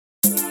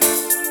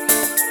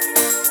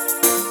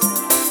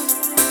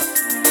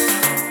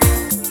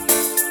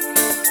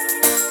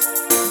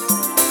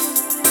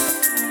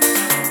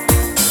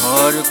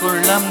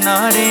করলাম না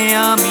রে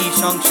আমি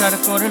সংসার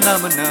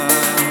করলাম না।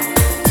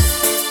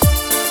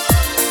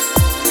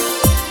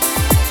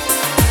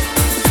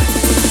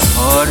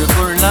 ঘর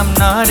করলাম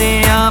না রে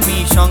আমি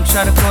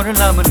সংসার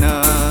করলাম না।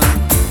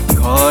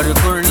 ঘর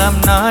করলাম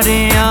না রে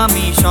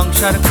আমি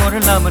সংসার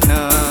করলাম না।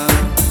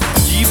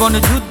 জীবন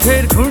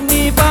যুদ্ধের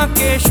ঘূর্ণি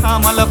পাকে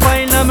সামাল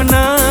পাইলাম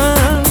না।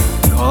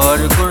 ঘর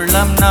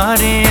করলাম না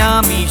রে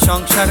আমি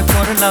সংসার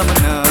করলাম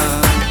না।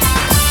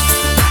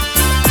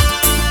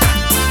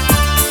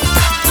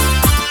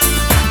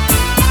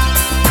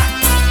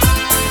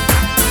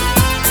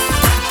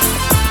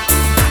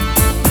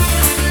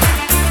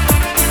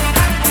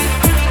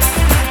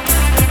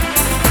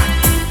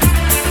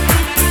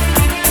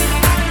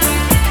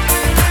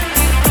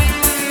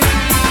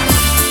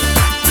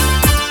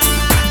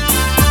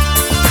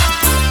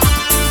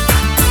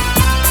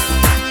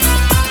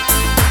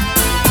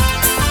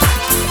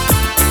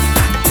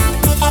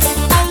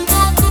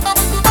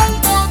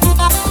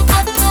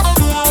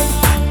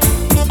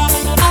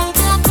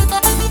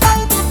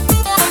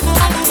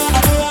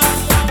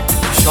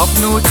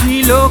 স্বপ্ন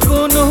ছিল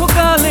কোনো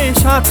কালে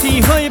সাথী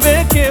হইবে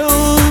কেউ,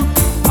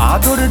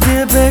 আদর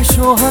দেবে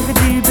সোহাগ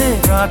দিবে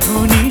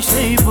রাধুনি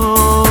সেই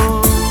বউ।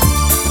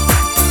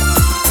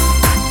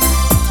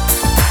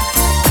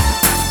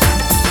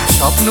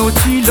 স্বপ্ন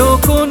ছিল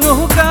কোনো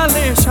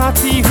কালে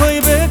সাথী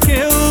হইবে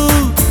কেউ,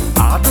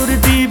 আদর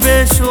দিবে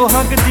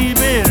সোহাগ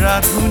দিবে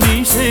রাধুনি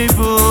সেই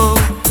বউ।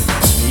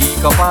 সেই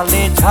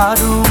কপালে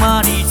ঝাড়ু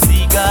মারি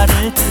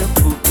সিগারেট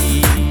ফুকি,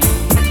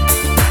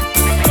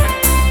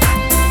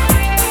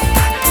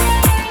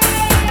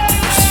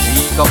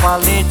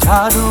 কপালে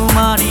ঝাড়ু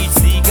মারি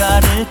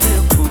সিগারেট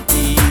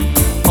ফুকি।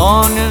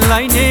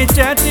 অনলাইনে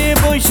চ্যাটে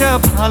বৈশা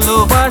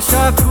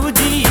ভালোবাসা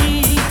খুঁজি।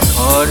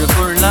 ঘর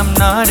করলাম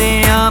না রে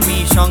আমি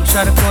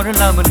সংসার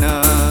করলাম না।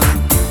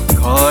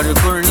 ঘর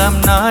করলাম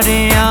না রে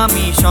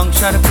আমি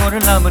সংসার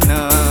করলাম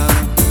না।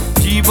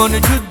 জীবন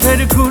যুদ্ধের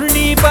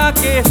ঘূর্ণি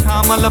পাকে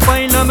সামাল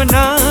পাইলাম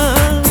না।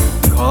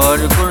 ঘর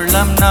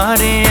করলাম না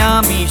রে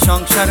আমি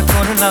সংসার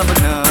করলাম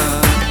না।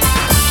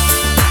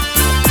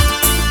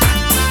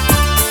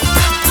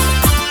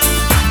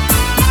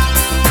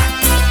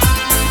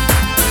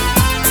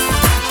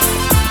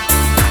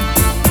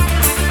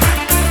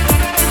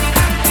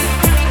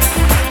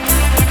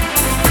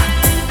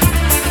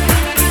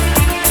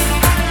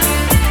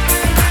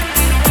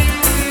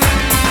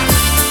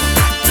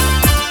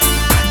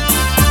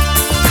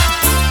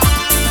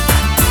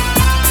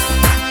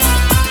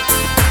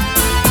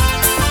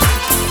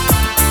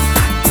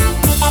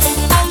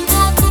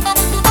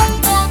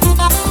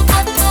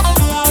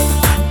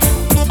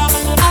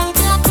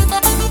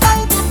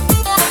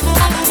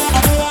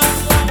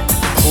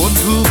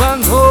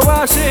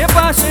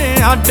 আশেপাশে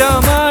আড্ডা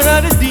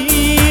মারার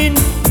দিন,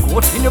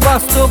 কঠিন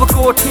বাস্তব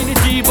কঠিন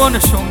জীবন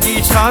সঙ্গী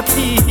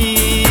সাথী।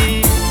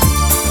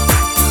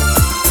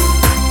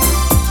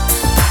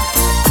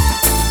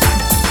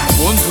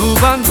 বন্ধু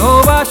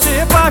বান্ধব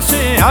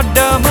আশেপাশে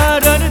আড্ডা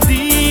মারার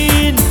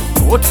দিন,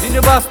 কঠিন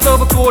বাস্তব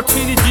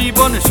কঠিন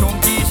জীবন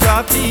সঙ্গী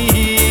সাথী।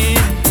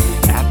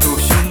 এত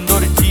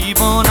সুন্দর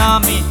জীবন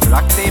আমি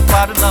রাখতে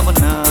পারলাম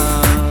না।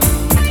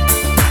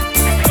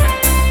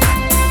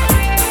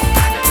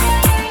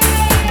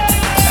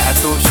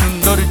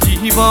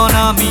 জীবন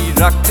আমি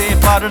রাখতে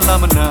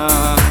পারলাম না।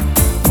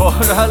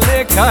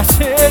 পড়ালেখা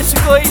শেষ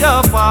কইরা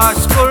পাস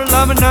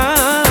করলাম না।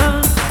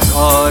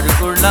 ঘর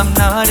করলাম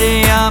না রে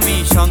আমি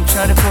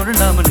সংসার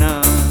করলাম না।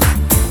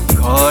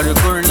 ঘর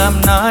করলাম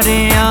না রে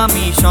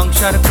আমি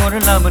সংসার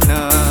করলাম না।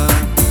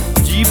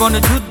 জীবন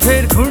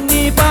যুদ্ধের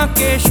ঘূর্ণি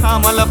পাকে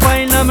সামাল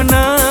পাইলাম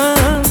না।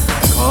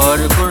 ঘর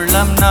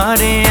করলাম না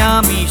রে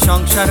আমি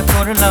সংসার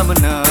করলাম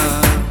না।